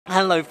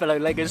Hello fellow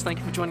leggers, thank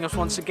you for joining us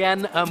once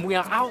again. We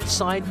are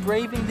outside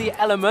braving the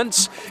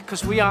elements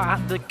because we are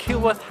at the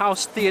Kilworth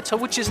House Theatre,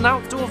 which is an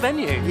outdoor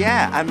venue.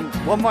 Yeah, and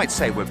one might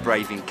say we're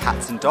braving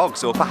cats and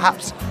dogs, or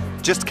perhaps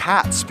just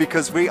cats,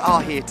 because we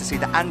are here to see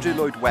the Andrew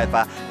Lloyd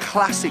Webber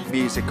classic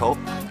musical,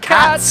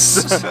 Cats!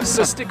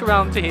 So stick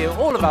around to hear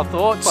all of our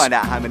thoughts. Find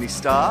out how many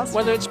stars,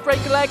 whether it's break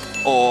a leg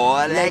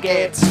or leg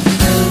it.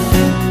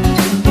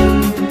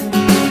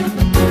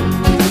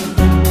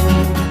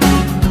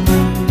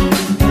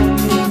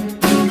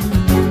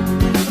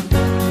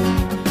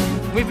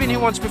 We've been here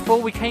once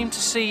before. We came to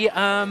see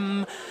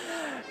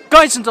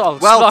Guys and Dolls.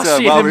 Well last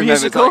done, year, well the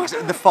remembered. musical.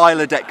 Like, the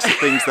Philodex of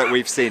things that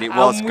we've seen, it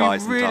was Guys and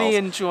Dolls. We really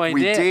enjoyed it.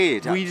 We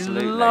did,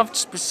 absolutely. We loved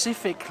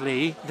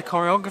specifically the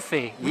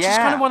choreography, which is Yeah.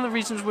 kind of one of the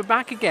reasons we're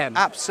back again.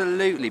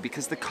 Absolutely,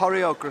 because the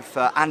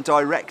choreographer and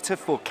director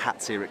for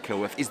Cats here at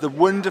Kilworth is the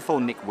wonderful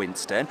Nick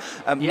Winston.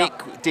 Nick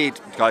did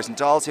Guys and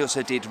Dolls, he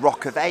also did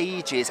Rock of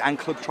Ages and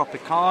Club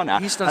Tropicana.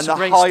 He's done and some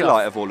the great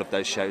highlight stuff. of all of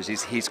those shows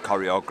is his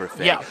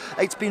choreography. Yeah.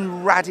 It's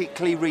been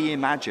radically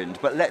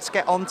reimagined, but let's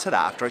get on to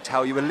that after I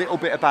tell you a little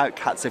bit about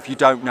Cats if you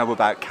don't know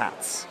about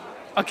cats.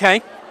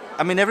 Okay.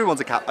 I mean, everyone's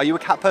a cat. Are you a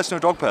cat person or a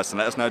dog person?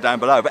 Let us know down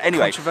below. But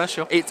anyway,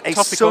 Controversial. It's a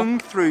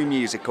sung-through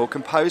musical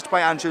composed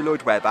by Andrew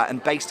Lloyd Webber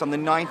and based on the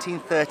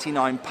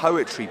 1939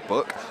 poetry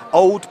book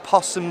Old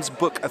Possum's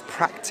Book of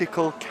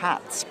Practical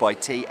Cats by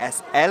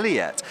T.S.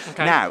 Eliot.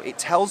 Okay. Now, it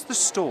tells the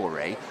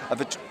story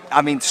of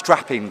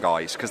strap in,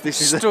 guys, because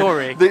this is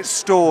story. This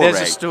story.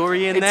 There's a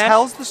story in there. It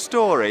tells the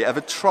story of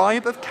a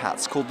tribe of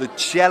cats called the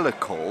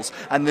Jellicles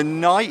and the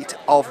night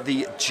of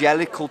the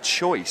Jellicle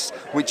choice,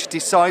 which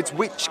decides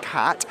which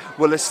cat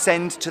will ascend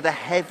to the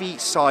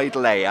Heaviside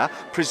Layer,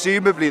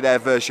 presumably their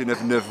version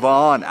of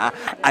Nirvana,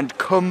 and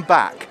come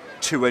back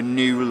to a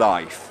new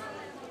life.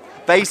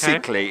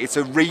 Basically, It's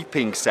a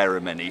reaping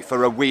ceremony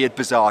for a weird,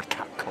 bizarre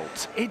cat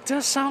cult. It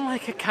does sound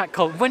like a cat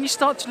cult. When you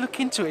start to look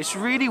into it, it's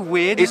really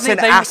weird. It's isn't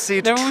an it?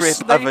 acid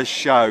trip of a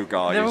show,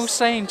 guys. They're all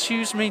saying,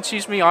 choose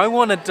me, I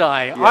want to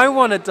die, yeah. I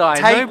want to die,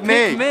 Take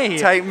me.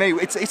 Take me.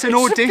 It's an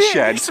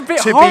audition. It's a bit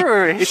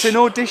horror-ish. It's an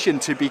audition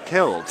to be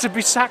killed. To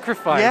be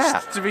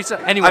sacrificed. Yeah.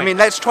 Anyway. I mean,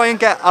 let's try and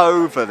get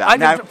over that.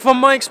 Now, from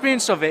my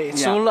experience of it,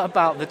 it's all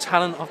about the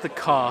talent of the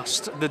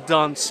cast, the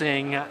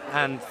dancing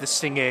and the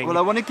singing. Well,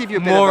 I want to give you a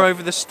bit more of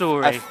over the story.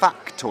 A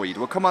factoid.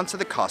 We'll come on to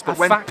the cast. But A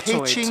when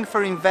factoid. pitching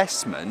for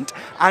investment,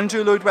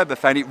 Andrew Lloyd Webber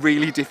found it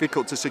really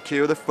difficult to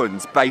secure the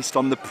funds based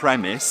on the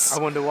premise. I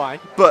wonder why.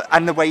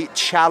 And the way it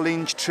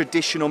challenged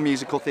traditional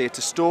musical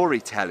theatre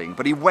storytelling.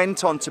 But he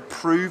went on to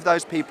prove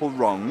those people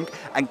wrong,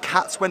 and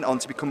Cats went on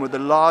to become one of the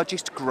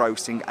largest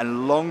grossing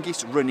and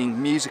longest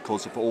running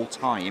musicals of all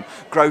time,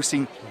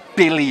 grossing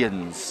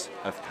billions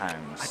of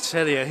pounds. I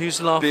tell you,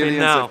 who's laughing Billions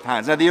now? of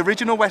pounds. Now, the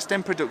original West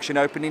End production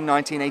opened in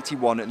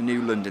 1981 at the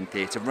New London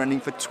Theatre, running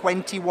for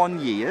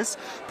 21 years,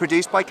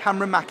 produced by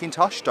Cameron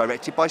Mackintosh,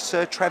 directed by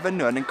Sir Trevor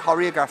Nunn, and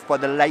choreographed by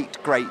the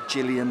late, great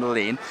Gillian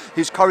Lynn,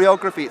 whose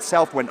choreography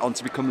itself went on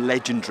to become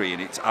legendary in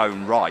its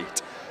own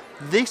right.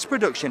 This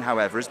production,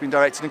 however, has been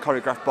directed and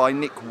choreographed by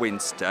Nick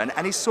Winston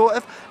and is sort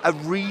of a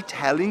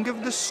retelling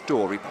of the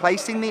story,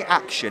 placing the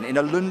action in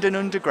a London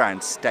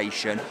Underground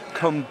station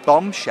cum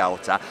bomb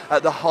shelter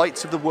at the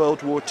heights of the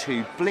World War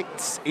II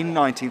Blitz in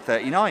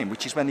 1939,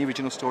 which is when the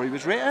original story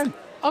was written.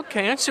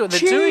 Okay, I see what they're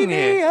doing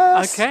here.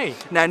 Okay.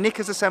 Now, Nick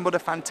has assembled a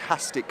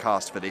fantastic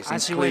cast for this,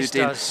 As he always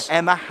including does.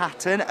 Emma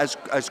Hatton as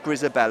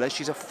Grizabella.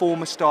 She's a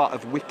former star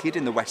of Wicked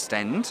in the West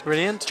End.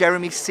 Brilliant.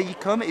 Jeremy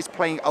Seacombe is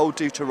playing Old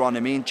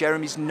Deuteronomy, and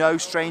Jeremy's no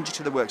stranger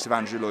to the works of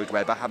Andrew Lloyd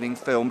Webber, having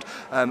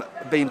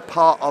been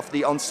part of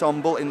the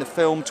ensemble in the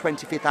film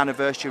 25th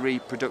anniversary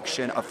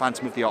production of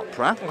Phantom of the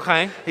Opera.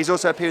 Okay. He's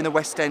also appeared in the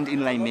West End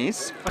in Les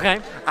Mis. Okay.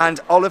 And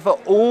Oliver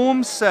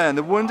Ormson,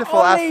 the wonderful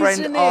Ollie's our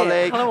friend in it.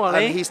 Ollie. Hello,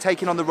 Ollie. He's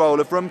taken on the role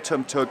of Rum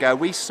Tum Tugger.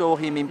 We saw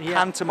him in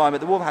pantomime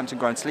at the Wolverhampton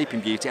Grand Sleeping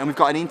Beauty, and we've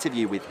got an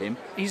interview with him.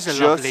 He's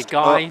a lovely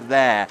guy. Up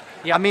there.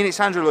 Yep. I mean, it's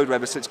Andrew Lloyd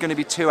Webber, so it's going to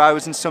be 2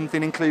 hours and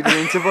something, including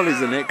interval,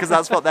 isn't it? Because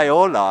that's what they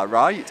all are,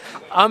 right?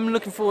 I'm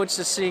looking forward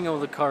to seeing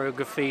all the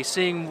choreography,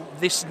 seeing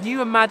this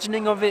new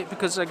imagining of it,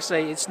 because, like I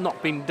say, it's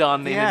not been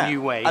done in a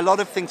new way. A lot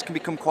of things can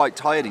become quite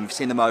tiring. You've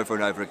seen them over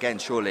and over again,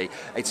 surely.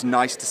 It's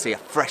nice to see a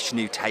fresh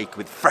new take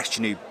with fresh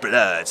new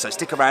blood. So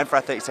stick around for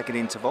our 30-second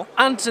interval.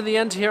 And to the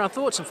end, hear our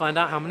thoughts and find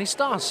out how many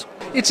stars.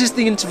 It is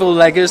the interval,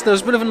 leggers. There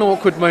was a bit of an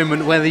awkward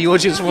moment where the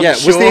audience wasn't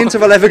sure. Was the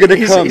interval ever going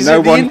to come? Is No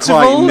it the one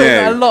interval? quite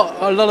knew.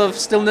 A lot of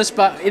stillness,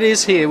 but it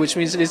is here, which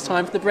means it is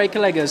time for the break a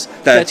leggers.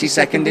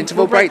 30-second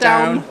interval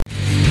breakdown.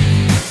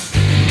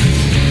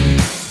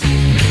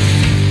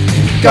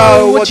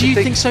 Go! What do you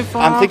think so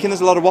far? I'm thinking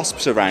there's a lot of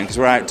wasps around because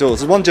we're outdoors.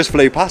 There's one just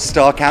flew past,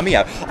 star cameo.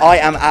 I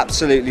am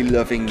absolutely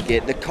loving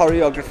it. The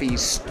choreography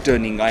is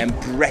stunning. I am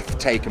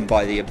breathtaken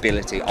by the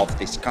ability of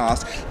this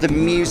cast. The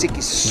music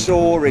is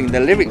soaring. The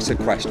lyrics are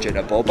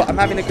questionable, but I'm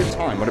having a good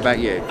time. What about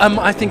you?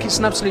 I think it's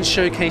an absolute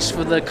showcase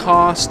for the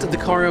cast, the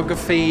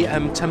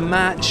choreography to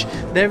match.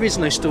 There is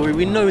no story.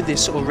 We know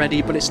this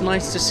already, but it's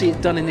nice to see it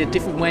done in a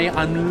different way.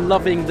 I'm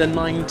loving the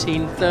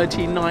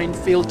 1939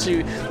 feel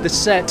to the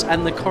set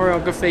and the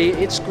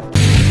choreography. It's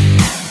great.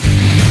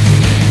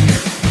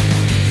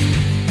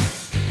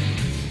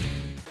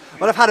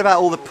 Well, I've had about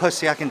all the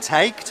pussy I can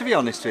take, to be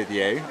honest with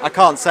you. I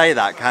can't say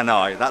that, can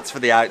I? That's for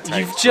the outtakes.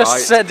 You've just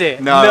right? said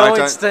it. No, I don't.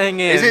 It's staying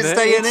in. Is it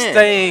staying in? It's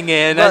staying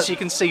in, But as you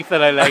can see,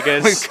 fellow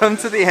leggers. we've come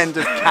to the end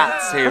of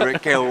Cats here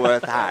at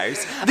Kilworth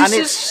House.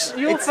 This is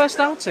your first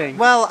outing.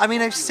 Well, I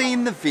mean, I've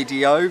seen the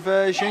video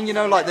version, you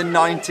know, like the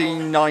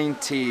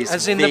 1990s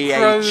As in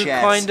VHS, the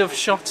pro kind of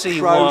shotty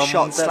pro one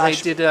shot that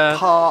slash they did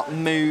part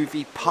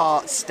movie,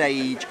 part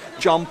stage.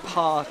 John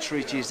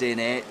Partridge is in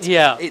it.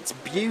 Yeah. It's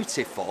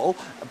beautiful,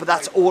 but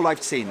that's all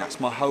I've seen. That's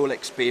my whole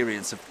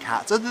experience of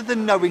Cats, other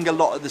than knowing a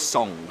lot of the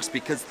songs,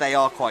 because they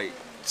are quite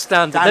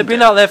standard. They've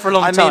been out there for a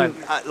long time.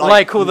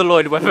 Like all the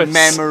Lloyd Webbers.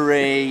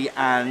 Memory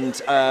and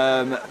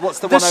what's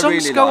the one I really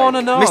like? The songs go on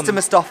and on. Mr.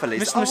 Mistoffelees.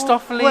 Mr.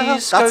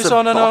 Mistoffelees goes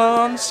on and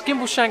on.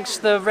 Skimbleshanks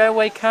the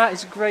Railway Cat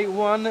is a great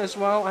one as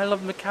well. I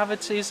love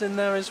Macavity's in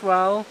there as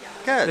well.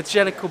 Good. The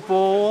Jellicle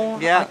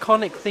Ball. Yeah.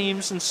 Iconic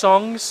themes and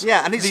songs.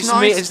 Yeah, and it's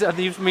nice. Are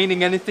these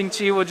meaning anything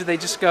to you, or do they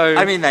just go?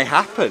 I mean, they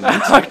happened.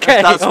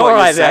 Okay, that's what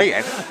right you're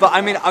saying. But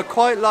I mean, I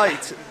quite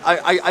liked.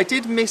 I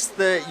did miss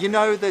the, you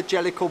know, the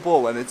Jellicle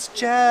Ball, and it's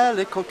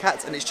Jellicle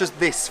Cats, and it's just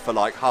this for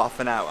like half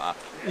an hour.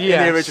 Yes,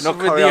 in the original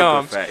with choreography. the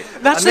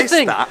arms. That's the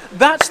thing.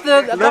 That's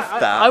the. Love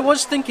that. I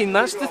was thinking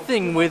that's the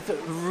thing with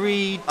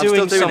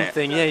redoing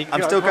something. It. Yeah,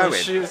 I'm still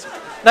going.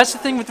 That's the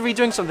thing with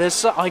redoing something.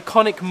 There's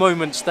iconic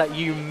moments that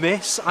you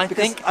miss, I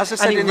think. As I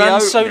said, and it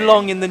ran so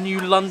long in the new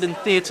London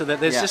Theatre that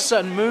there's just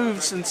certain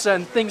moves and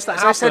certain things that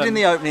happen. As I said in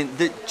the opening,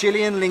 the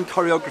Gillian Lynn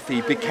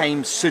choreography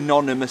became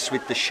synonymous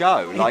with the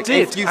show. Like,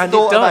 did, if you and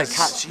thought it about does.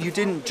 Cats, you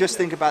didn't just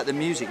think about the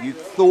music, you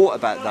thought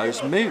about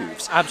those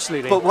moves.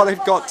 Absolutely. But what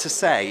I've got to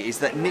say is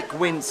that Nick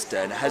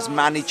Winston has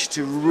managed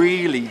to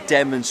really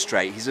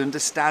demonstrate his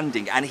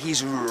understanding and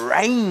his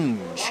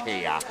range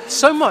here.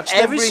 So much.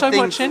 There is so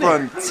much in it.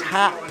 Everything from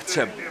tap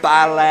to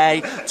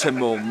ballet to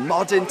more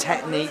modern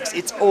techniques,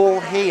 it's all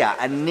here,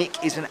 and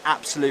Nick is an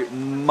absolute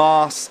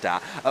master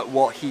at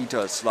what he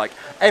does. Like,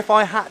 if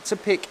I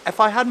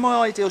had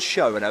my ideal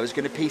show and I was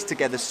going to piece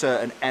together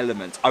certain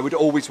elements, I would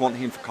always want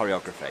him for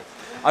choreography.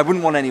 I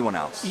wouldn't want anyone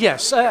else.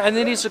 Yes, and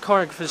it is a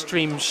choreographer's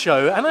dream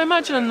show, and I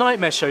imagine a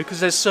nightmare show because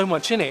there's so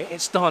much in it.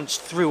 It's danced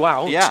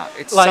throughout. Yeah,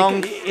 it's like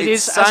sung, it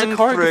it's is as a sang through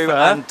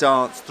choreographer and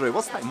danced through.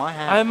 What's that in my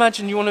hand? I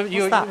imagine you want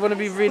to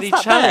be really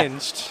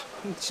challenged.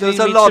 There's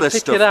a lot of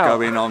stuff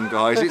going on,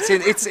 guys.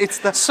 It's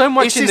the so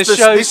much in the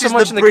show, so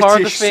much in the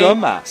choreography,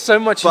 summer, so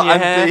much in your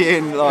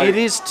hair. Like, it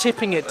is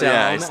tipping it down.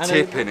 Yeah, it's and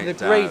tipping it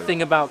down. The great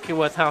thing about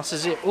Kilworth House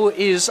is it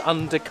is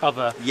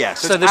undercover.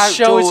 Yes, so the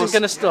show isn't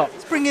going to stop.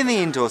 It's bringing the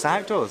indoors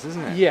outdoors,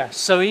 isn't it? Yeah.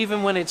 So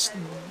even when it's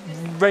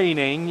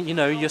raining, you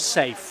know, you're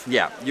safe.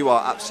 Yeah, you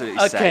are absolutely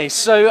safe. Okay,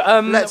 so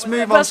let's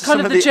move on. That's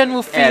kind of the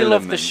general feel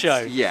of the show.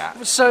 Yeah.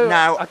 So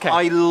now,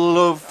 I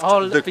loved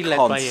the be led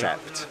by you.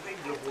 concept.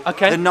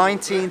 Okay. The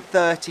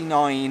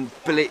 1939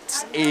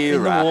 Blitz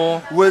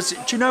era was,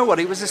 do you know what?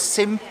 It was a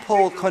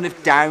simple kind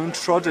of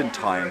downtrodden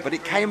time, but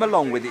it came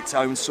along with its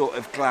own sort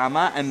of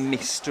glamour and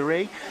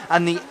mystery,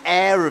 and the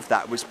air of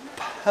that was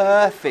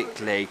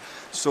perfectly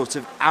sort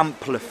of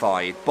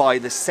amplified by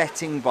the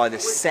setting, by the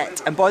set,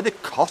 and by the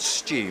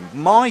costume.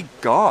 My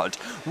God,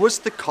 was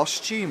the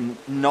costume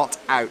not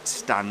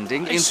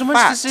outstanding? It's in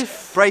almost fact, as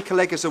if Break a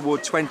Leggers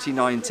Award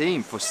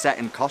 2019 for set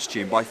and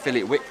costume by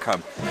Philip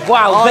Whitcomb.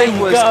 Wow, there I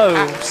you was go.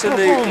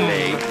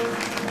 absolutely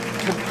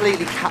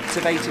completely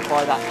captivated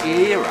by that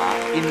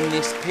era in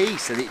this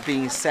piece and it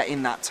being set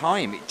in that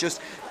time. It just,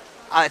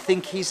 I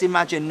think his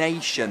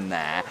imagination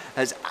there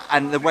has,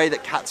 and the way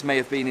that Cats may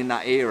have been in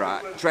that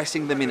era,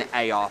 dressing them in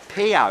ARP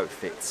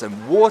outfits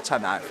and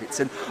wartime outfits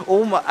and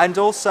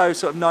also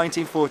sort of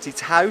 1940s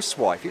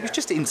housewife. It was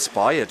just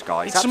inspired,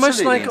 guys. It's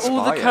almost like inspired.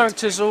 all the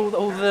characters, all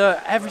the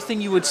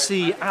everything you would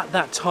see at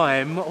that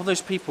time. All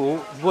those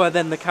people were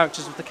then the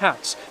characters of the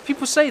Cats.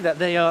 People say that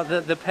they are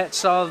the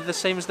pets are the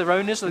same as their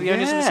owners, or the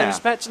owners are the same as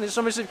pets, and it's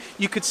almost like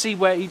you could see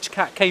where each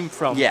cat came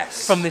from.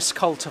 Yes. From this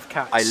cult of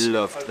cats. I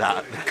loved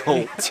that. The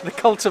cult. The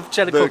cult of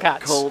Jellicle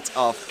Cats. The cult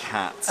of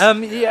cats.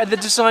 Yeah, the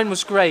design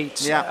was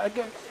great. Yeah.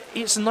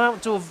 It's an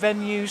outdoor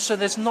venue, so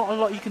there's not a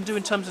lot you can do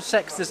in terms of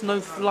sex. There's no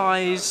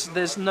flies,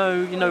 there's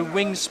no,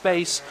 wing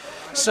space.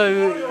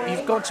 So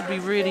you've got to be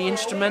really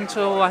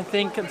instrumental, I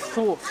think, and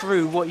thought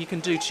through what you can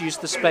do to use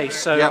the space.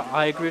 So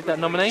I agree with that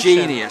nomination.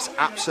 Genius,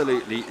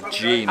 absolutely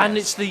genius. And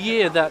it's the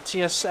year that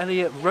T.S.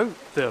 Eliot wrote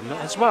them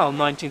as well,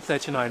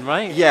 1939,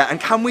 right? Yeah, and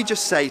can we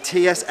just say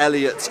T.S.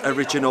 Eliot's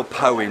original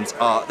poems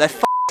they're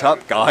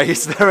up,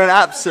 guys. They're an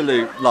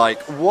absolute,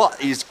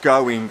 what is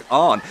going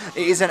on?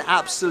 It is an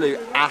absolute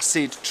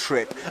acid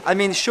trip. I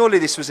mean, surely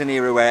this was an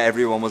era where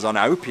everyone was on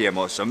opium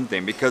or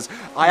something, because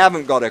I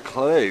haven't got a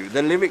clue.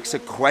 The lyrics are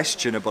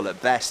questionable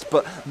at best,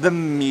 but the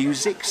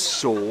music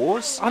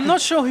soars. I'm not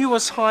sure who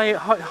was who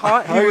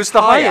was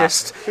the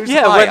highest.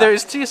 Whether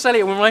it's T.S.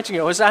 Eliot when writing it,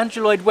 or was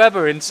Andrew Lloyd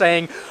Webber in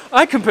saying,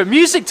 I can put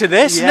music to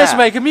this, and let's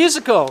make a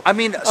musical. I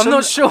mean, I'm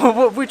not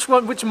sure which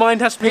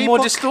mind has to be more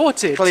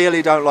distorted.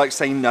 Clearly don't like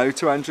saying no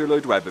to Andrew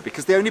Lloyd Webber,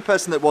 because the only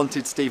person that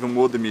wanted Stephen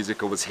Ward the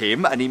musical was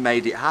him, and he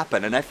made it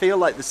happen. And I feel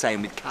like the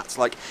same with Cats.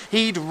 Like,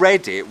 he'd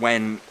read it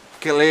when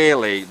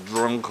clearly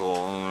drunk or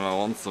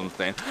on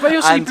something. But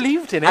he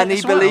believed in it. And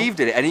he believed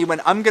in it. And he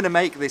went, I'm going to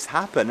make this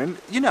happen. And,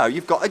 you know,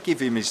 you've got to give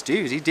him his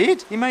dues. He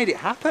did. He made it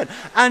happen.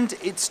 And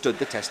it stood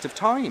the test of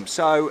time.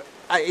 So,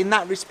 in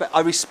that respect,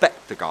 I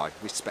respect the guy.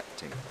 Respect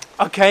him.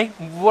 Okay,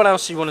 what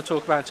else do you want to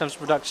talk about in terms of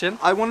production?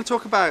 I want to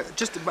talk about,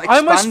 just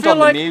expand on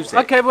the music.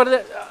 Okay,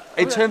 well...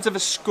 in terms of a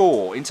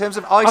score, in terms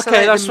of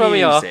isolated that's where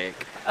we are.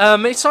 music...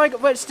 It's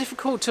like, well, it's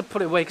difficult to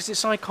put it away because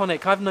it's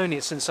iconic. I've known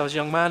it since I was a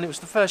young man. It was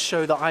the first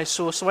show that I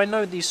saw, so I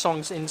know these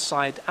songs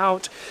inside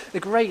out. The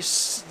great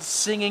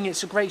singing,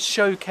 it's a great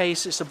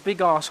showcase. It's a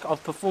big ask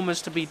of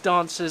performers to be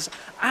dancers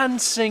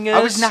and singers.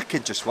 I was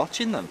knackered just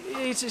watching them.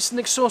 It's an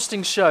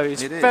exhausting show.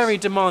 It's very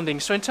demanding.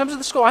 So in terms of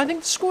the score, I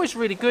think the score is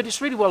really good.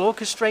 It's really well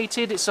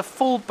orchestrated. It's a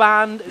full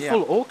band,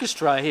 full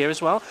orchestra here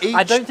as well.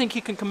 I don't think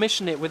you can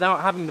commission it without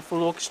having the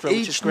full orchestra,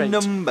 which is great. Each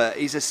number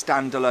is a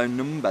standalone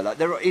number. Like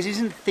it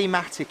isn't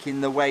thematic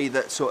in the way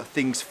that sort of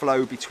things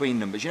flow between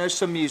numbers. You know,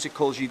 some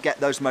musicals you get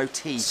those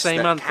motifs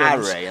that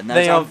carry, and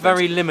they are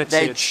very limited.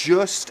 They're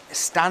just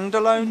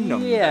standalone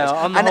numbers. Yeah,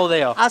 on the whole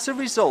they are. As a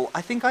result,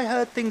 I think I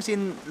heard things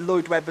in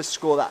Lloyd Webber's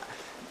score that,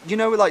 you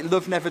know, like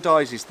Love Never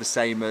Dies is the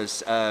same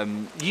as...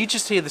 you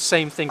just hear the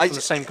same thing from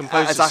the same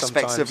composer as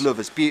aspects sometimes. of Love,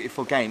 as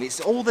Beautiful Game.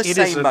 It's all the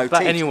same motifs.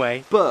 But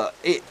anyway. But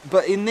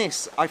in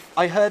this,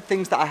 I heard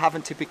things that I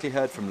haven't typically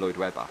heard from Lloyd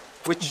Webber.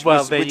 Which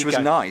was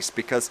nice,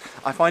 because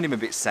I find him a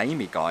bit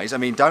samey, guys. I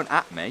mean, don't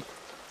at me,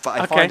 but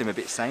I find him a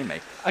bit samey.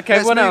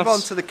 Okay, Let's move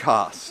on to the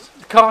cast.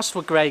 The cast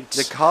were great.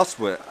 The cast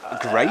were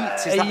great?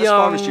 Is that as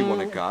far as you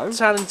want to go?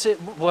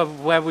 Talented. Well,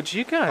 where would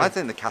you go? I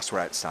think the cast were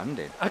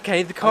outstanding.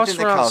 Okay, the cast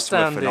were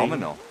outstanding. Were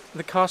phenomenal.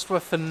 The cast were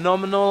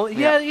phenomenal.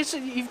 Yeah,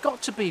 you've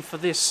got to be for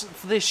this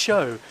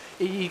show.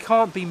 You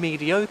can't be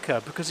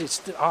mediocre because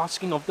it's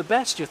asking of the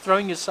best. You're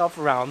throwing yourself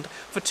around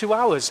for 2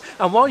 hours,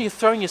 and while you're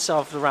throwing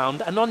yourself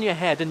around and on your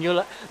head and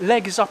your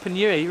leg is up in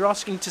the air, you're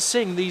asking to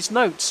sing these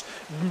notes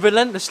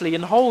relentlessly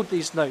and hold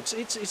these notes.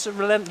 It's a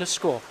relentless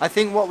score. I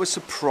think what was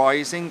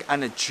surprising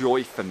and a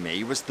joy for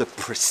me was the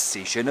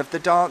precision of the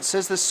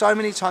dancers. There's so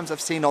many times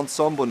I've seen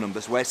ensemble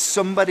numbers where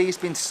somebody's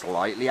been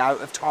slightly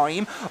out of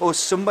time or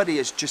somebody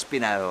has just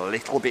been a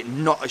little bit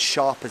not as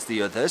sharp as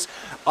the others.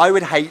 I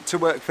would hate to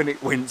work for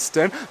Nick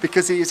Winston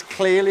because he is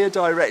clearly a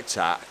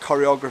director,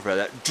 choreographer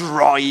that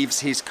drives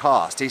his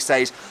cast. He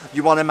says,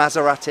 you want a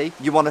Maserati,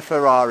 you want a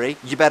Ferrari,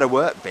 you better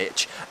work,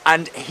 bitch.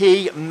 And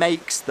he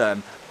makes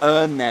them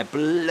earn their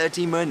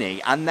bloody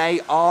money, and they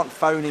aren't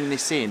phoning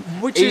this in,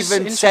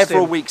 even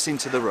several weeks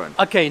into the run.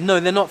 Okay, no,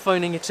 they're not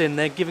phoning it in,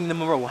 they're giving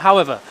them a role.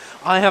 However,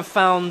 I have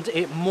found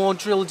it more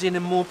drilled in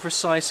and more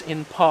precise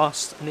in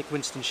past Nick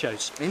Winston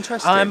shows.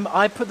 Interesting.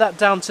 I put that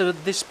down to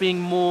this being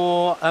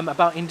more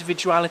about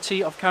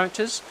individuality of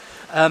characters.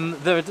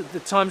 There are the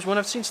times when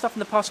I've seen stuff in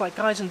the past, like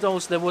Guys and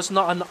Dolls, there was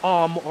not an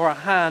arm or a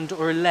hand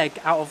or a leg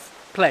out of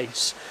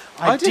place.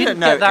 I didn't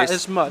get that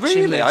as much.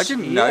 Really? I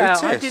didn't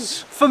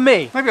notice. For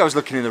me. Maybe I was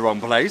looking in the wrong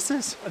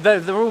places.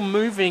 They're all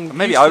moving.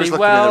 Maybe I was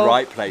looking in the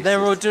right places. They're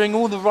all doing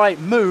all the right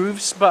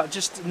moves, but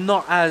just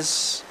not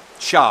as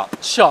sharp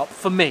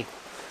for me.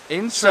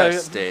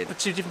 Interesting. So,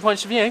 2 different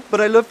points of view. But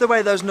I love the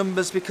way those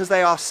numbers, because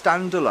they are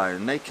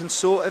standalone, they can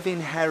sort of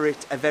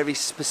inherit a very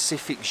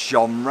specific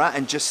genre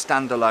and just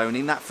stand alone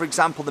in that. For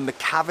example, the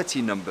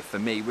Macavity number for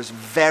me was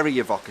very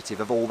evocative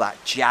of all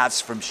that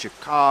jazz from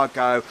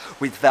Chicago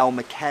with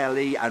Velma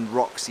Kelly and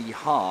Roxy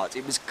Hart.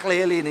 It was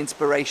clearly an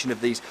inspiration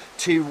of these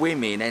two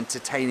women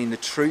entertaining the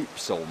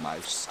troops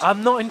almost.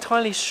 I'm not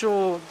entirely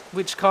sure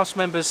which cast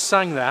members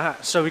sang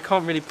that, so we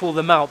can't really pull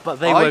them out,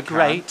 but they were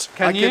great.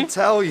 Can you? I can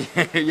tell you.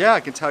 Yeah, I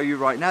can tell you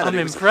right now. I'm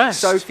impressed.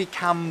 Sophie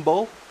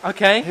Campbell.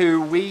 Okay.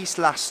 Who we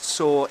last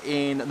saw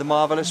in The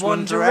Marvellous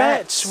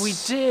Wonderettes. We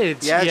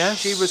did. Yes,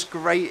 she was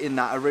great in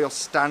that, a real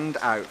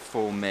standout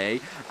for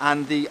me.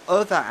 And the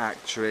other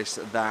actress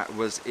that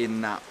was in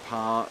that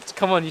part...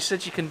 Come on, you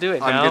said you can do it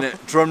now. I'm going to...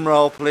 Drum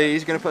roll,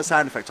 please. You're going to put a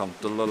sound effect on.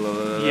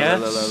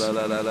 Yes.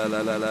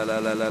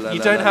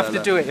 You don't have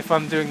to do it if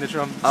I'm doing the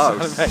drum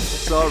effect.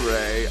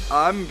 Sorry.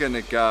 I'm going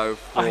to go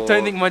for... I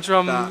don't think my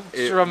drum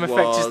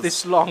effect is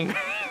this long.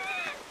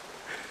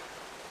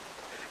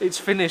 It's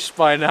finished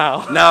by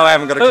now. No, I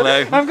haven't got a clue.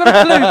 I haven't got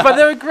a clue, but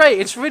they were great.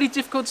 It's really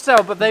difficult to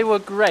tell, but they were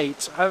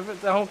great.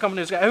 The whole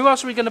company was great. Who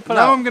else are we going to pull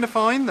out? No, I'm going to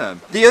find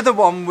them. The other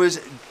one was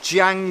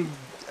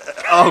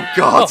Oh,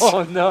 God.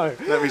 Oh, no.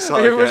 Let me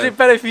start again. Was it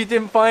better if you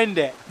didn't find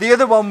it? The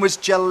other one was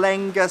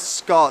Jellicle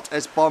Scott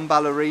as Bomb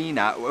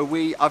Ballerina.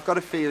 I've got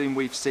a feeling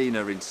we've seen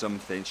her in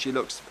something.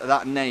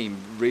 That name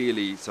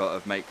really sort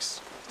of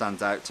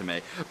stands out to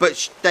me.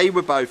 But they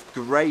were both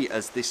great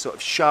as this sort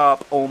of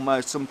sharp,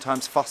 almost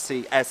sometimes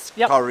Fosse-esque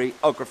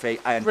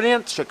choreography. And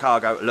brilliant.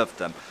 Chicago, loved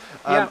them.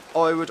 I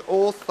would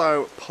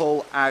also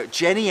pull out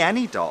Jenny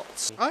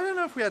Anydots. I don't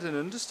know if we had an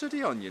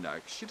understudy on,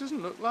 because she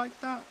doesn't look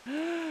like that.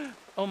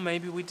 Oh,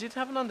 maybe we did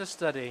have an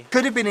understudy.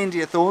 Could have been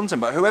India Thornton,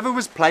 but whoever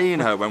was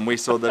playing her when we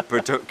saw the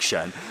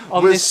production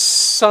on this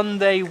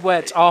Sunday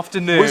wet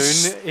afternoon,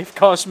 if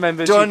cast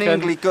members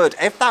stunningly good.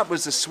 If that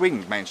was a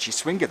swing, man, she's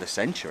swing of the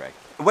century.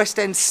 West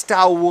End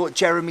stalwart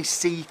Jeremy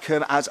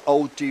Seacombe as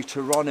Old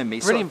Deuteronomy.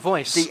 Brilliant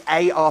voice. The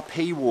ARP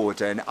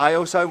warden.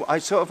 I sort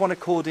of want to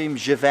call him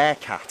Jellicle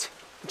Cat.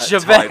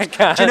 Jellicle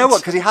Cat. Do you know what?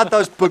 Because he had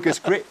those bugger's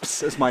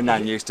grips, as my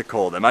nan used to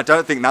call them. I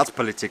don't think that's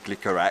politically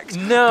correct.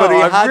 No,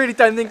 I really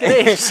don't think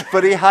it is.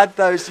 But he had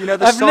those, you know,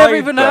 the I've never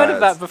even heard of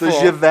that before.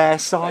 The Javert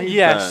sideburns.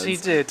 Yes, he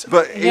did.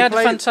 But he had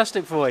a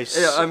fantastic voice.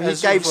 He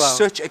gave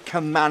such a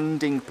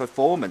commanding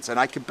performance, and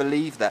I could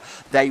believe that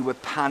they were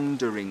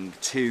pandering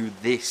to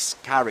this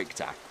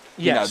character.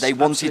 You know, they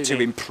wanted to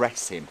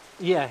impress him.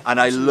 Yeah. And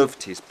I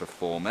loved his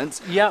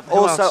performance. Yep.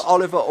 Also,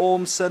 Oliver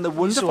Ormson, the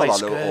wonderful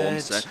Oliver good.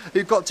 Ormson,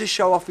 who got to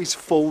show off his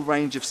full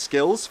range of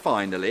skills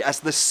finally as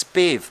the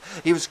Spiv.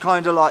 He was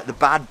kind of like the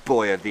bad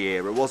boy of the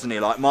era, wasn't he?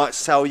 Like, might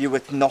sell you a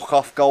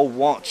knockoff gold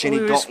watch, and he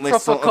got this proper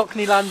sort of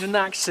Cockney London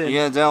accent.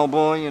 Yeah, Del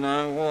Boy, you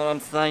know what I'm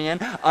saying.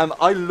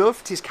 I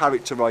loved his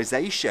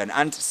characterisation,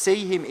 and to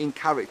see him in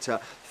character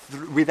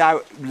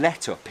without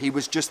let up. He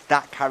was just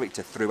that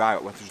character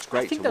throughout, which was great to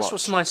watch. I think that's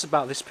what's nice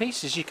about this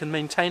piece, is you can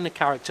maintain the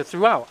character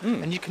throughout,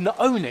 and you can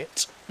own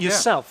it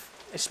yourself,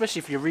 especially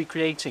if you're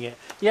recreating it.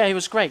 Yeah, he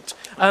was great.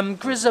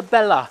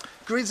 Grizabella.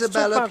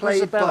 Grizabella,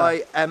 played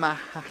by Emma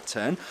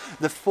Hatton,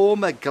 the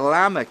former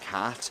Glamour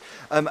Cat.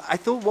 I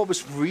thought what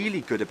was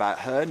really good about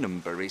her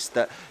number is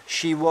that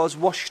she was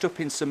washed up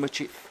in so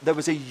much. There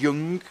was a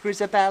young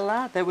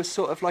Grizabella. There was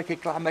sort of like a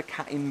Glamour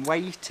Cat in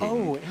waiting.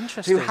 Oh,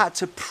 interesting. Who had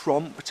to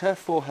prompt her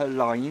for her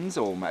lines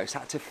almost,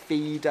 had to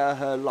feed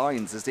her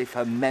lines as if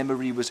her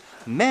memory was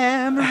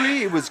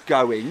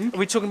going. Are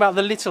we talking about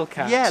the little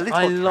cat? Yeah, little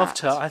cat. I loved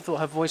her. I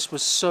thought her voice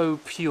was so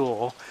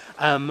pure.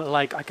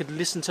 Like, I could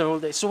listen to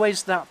her. It's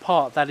always that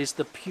part that is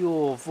the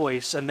pure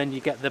voice, and then you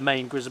get the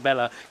main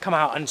Grizabella come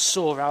out and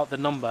soar out the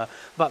number.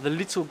 But the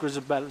little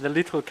Grizabella, the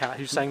little cat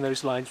who sang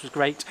those lines, was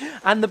great,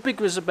 and the big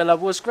Grizabella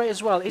was great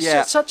as well.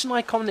 It's such an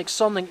iconic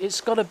song.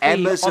 It's got to be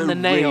Emma's on the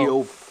nail.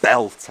 Real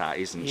belter,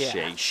 isn't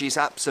she? She's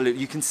absolute.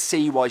 You can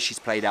see why she's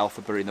played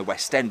Elphaba in the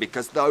West End,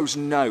 because those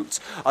notes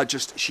are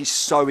just. She's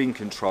so in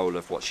control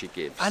of what she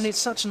gives. And it's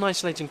such an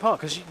isolating part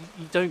because you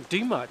don't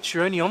do much.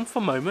 You're only on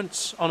for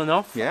moments, on and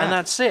off, and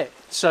that's it.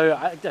 So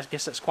I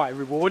guess that's quite a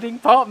rewarding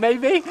part,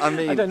 maybe. I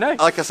mean, I don't know.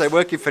 Like I say,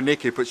 working for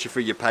Nick, who puts you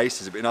through your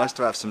paces, it'd be nice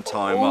to have some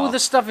time off. All the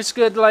stuff is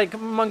good, like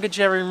Munga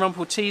Jerry and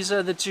Rumpel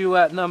Teaser. The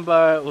duet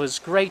number was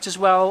great as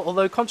well,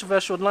 although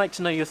controversial. I'd like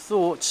to know your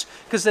thoughts,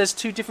 because there's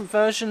two different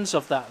versions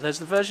of that. There's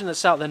the version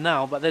that's out there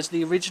now, but there's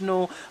the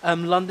original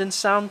London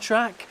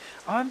soundtrack.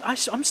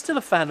 I'm still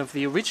a fan of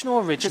the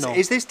original.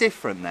 Is this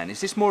different then?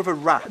 Is this more of a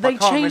rap? They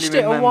changed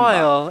it a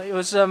while. It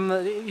was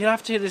you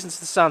have to listen to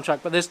the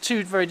soundtrack, but there's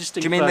two very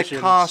distinct versions. Do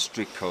you mean the cast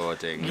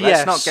recording?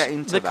 Yes, let's not get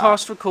into the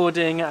cast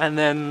recording, and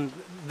then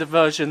the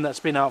version that's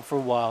been out for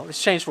a while.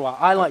 It's changed for a while.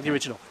 I like the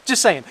original.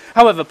 Just saying.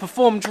 However,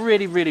 performed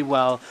really, really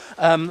well.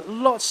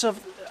 Lots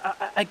of.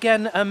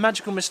 Again,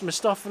 Magical Mr.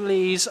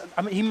 Mistoffelees.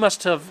 I mean, he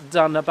must have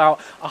done about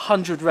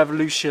 100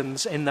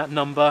 revolutions in that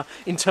number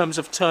in terms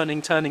of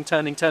turning,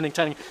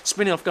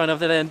 spinning off, going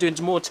over there and doing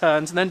more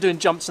turns, and then doing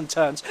jumps and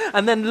turns,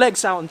 and then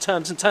legs out and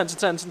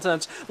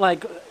turns.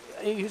 Like,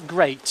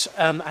 great,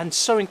 and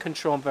so in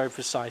control and very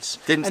precise.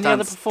 Didn't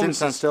stand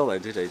still though,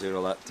 did he? Doing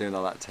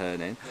all that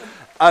turning.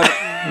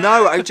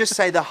 No, I would just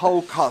say the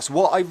whole cast.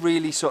 What I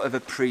really sort of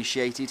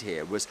appreciated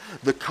here was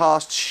the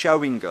cast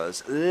showing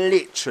us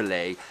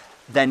literally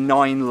their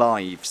 9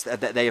 lives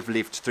that they have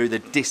lived through, the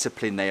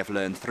discipline they have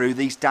learned through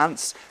these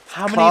dance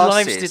How many classes.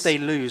 lives did they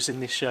lose in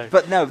this show?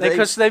 But no,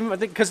 because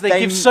they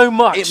give so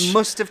much. It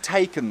must have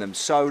taken them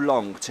so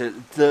long to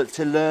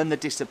learn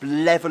the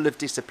level of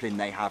discipline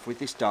they have with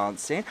this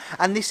dancing,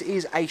 and this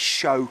is a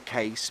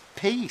showcase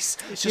piece.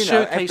 It's a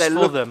showcase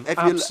for them.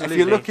 If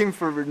you're looking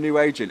for a new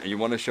agent and you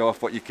want to show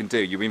off what you can do,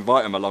 you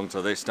invite them along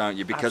to this, don't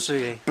you? Because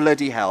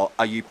bloody hell,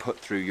 are you put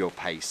through your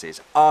paces?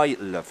 I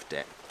loved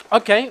it.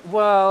 Okay,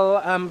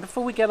 well,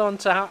 before we get on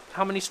to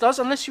how many stars,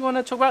 unless you want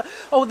to talk about...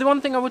 Oh, the one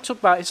thing I would talk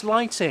about is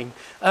lighting.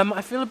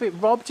 I feel a bit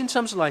robbed in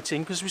terms of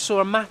lighting, because we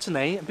saw a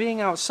matinee.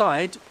 Being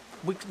outside,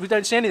 we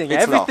don't see anything.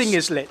 Everything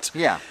is lit.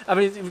 Yeah. I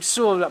mean, we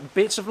saw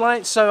bits of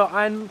light, so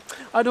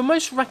I'd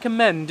almost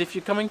recommend, if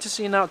you're coming to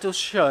see an outdoor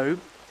show,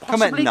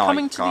 possibly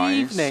coming to the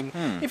evening.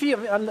 If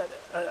you...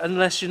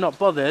 unless you're not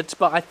bothered,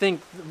 but I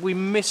think we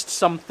missed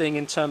something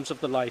in terms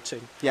of the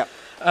lighting. Yeah.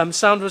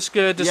 Sound was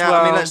good as well. Yeah,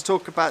 I mean, let's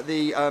talk about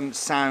the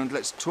sound.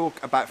 Let's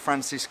talk about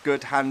Francis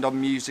Goodhand on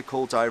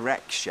musical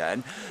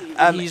direction.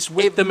 He's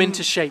whipped them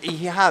into shape.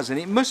 He has, and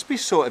it must be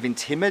sort of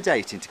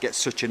intimidating to get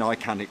such an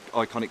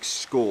iconic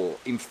score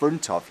in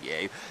front of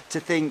you, to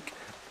think,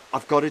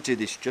 I've got to do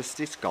this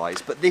justice,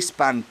 guys, but this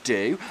band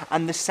do,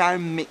 and the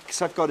sound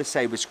mix, I've got to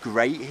say, was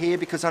great here,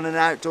 because on an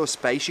outdoor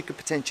space you could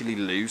potentially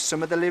lose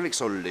some of the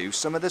lyrics or lose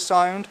some of the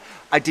sound.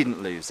 I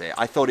didn't lose it.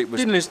 I thought it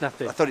was... Didn't lose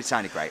nothing. I thought it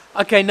sounded great.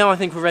 Okay, now I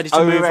think we're ready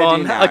to move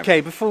on. Now.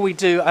 Okay, before we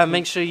do,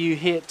 make sure you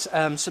hit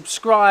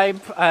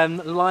subscribe,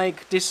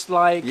 like,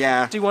 dislike,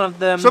 do one of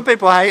them. Some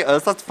people hate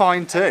us, that's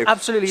fine too.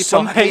 Absolutely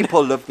some fine. Some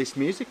people love this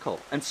musical,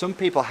 and some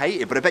people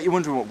hate it, but I bet you're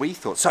wondering what we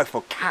thought. So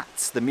for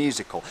Cats, the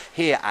musical,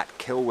 here at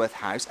Kilworth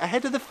House,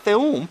 Ahead of the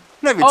film.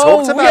 Never even Oh,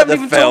 talked we about haven't the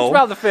even film. talked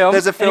about the film.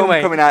 There's a film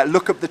Anyway, coming out.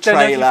 Look up the don't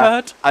know if trailer. you've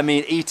heard. I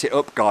mean, eat it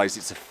up, guys.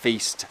 It's a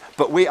feast.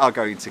 But we are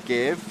going to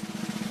give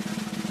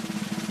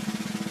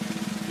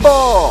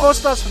 4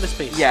 stars for this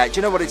piece. Yeah, do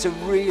you know what? It's a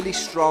really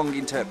strong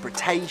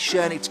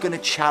interpretation. It's going to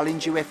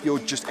challenge you if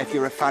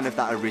you're a fan of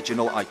that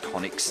original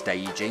iconic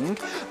staging.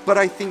 But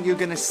I think you're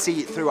going to see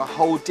it through a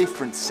whole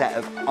different set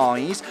of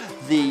eyes.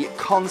 The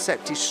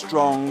concept is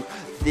strong.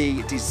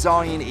 The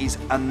design is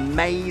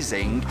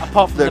amazing.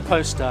 Apart from the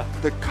poster.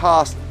 The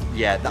cast.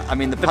 Yeah, I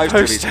mean the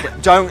poster is.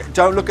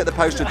 Don't look at the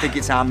poster and think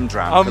it's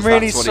Amdram. I'm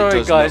really that's what sorry, it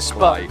does guys, look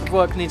but like.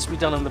 work needs to be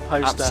done on the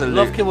poster. Absolutely.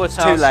 Love Kilworth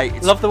House. Too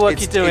late. Love the work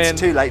you're doing. It's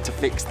too late to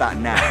fix that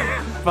now.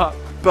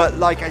 But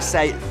like I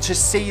say, to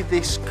see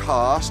this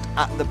cast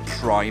at the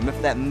prime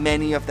of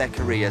many of their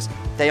careers,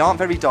 they aren't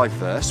very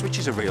diverse, which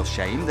is a real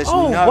shame. There's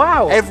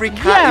wow! Every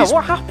cat is.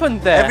 What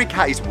happened there? Every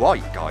cat is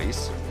white,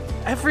 guys.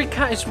 Every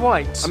cat is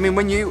white. I mean,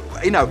 when you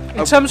know,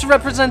 in terms of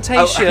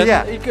representation,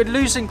 you're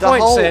losing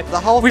points here.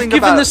 We've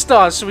given the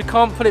stars, so we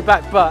can't put it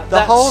back. But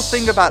the whole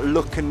thing about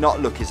look and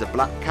not look is a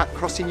black cat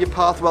crossing your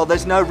path. Well,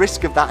 there's no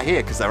risk of that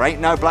here because there ain't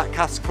no black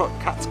cats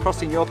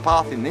crossing your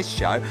path in this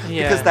show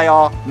because they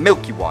are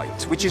milky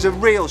white, which is a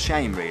real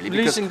shame, really.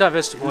 Losing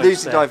diversity points.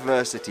 Losing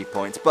diversity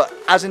points, but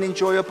as an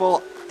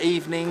enjoyable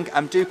evening,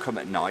 do come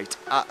at night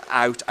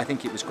out. I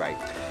think it was great.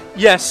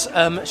 Yes,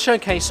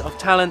 showcase of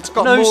talent,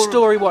 no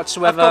story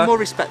whatsoever. I've got more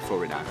respect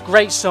for it now.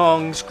 Great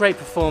songs, great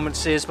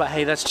performances, but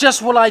hey, that's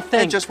just what I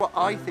think. Just what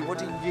I think. What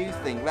do you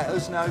think? Let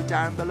us know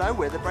down below.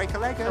 We're the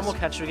Break-A-Leggers. And we'll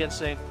catch you again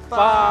soon.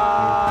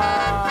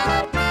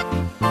 Bye.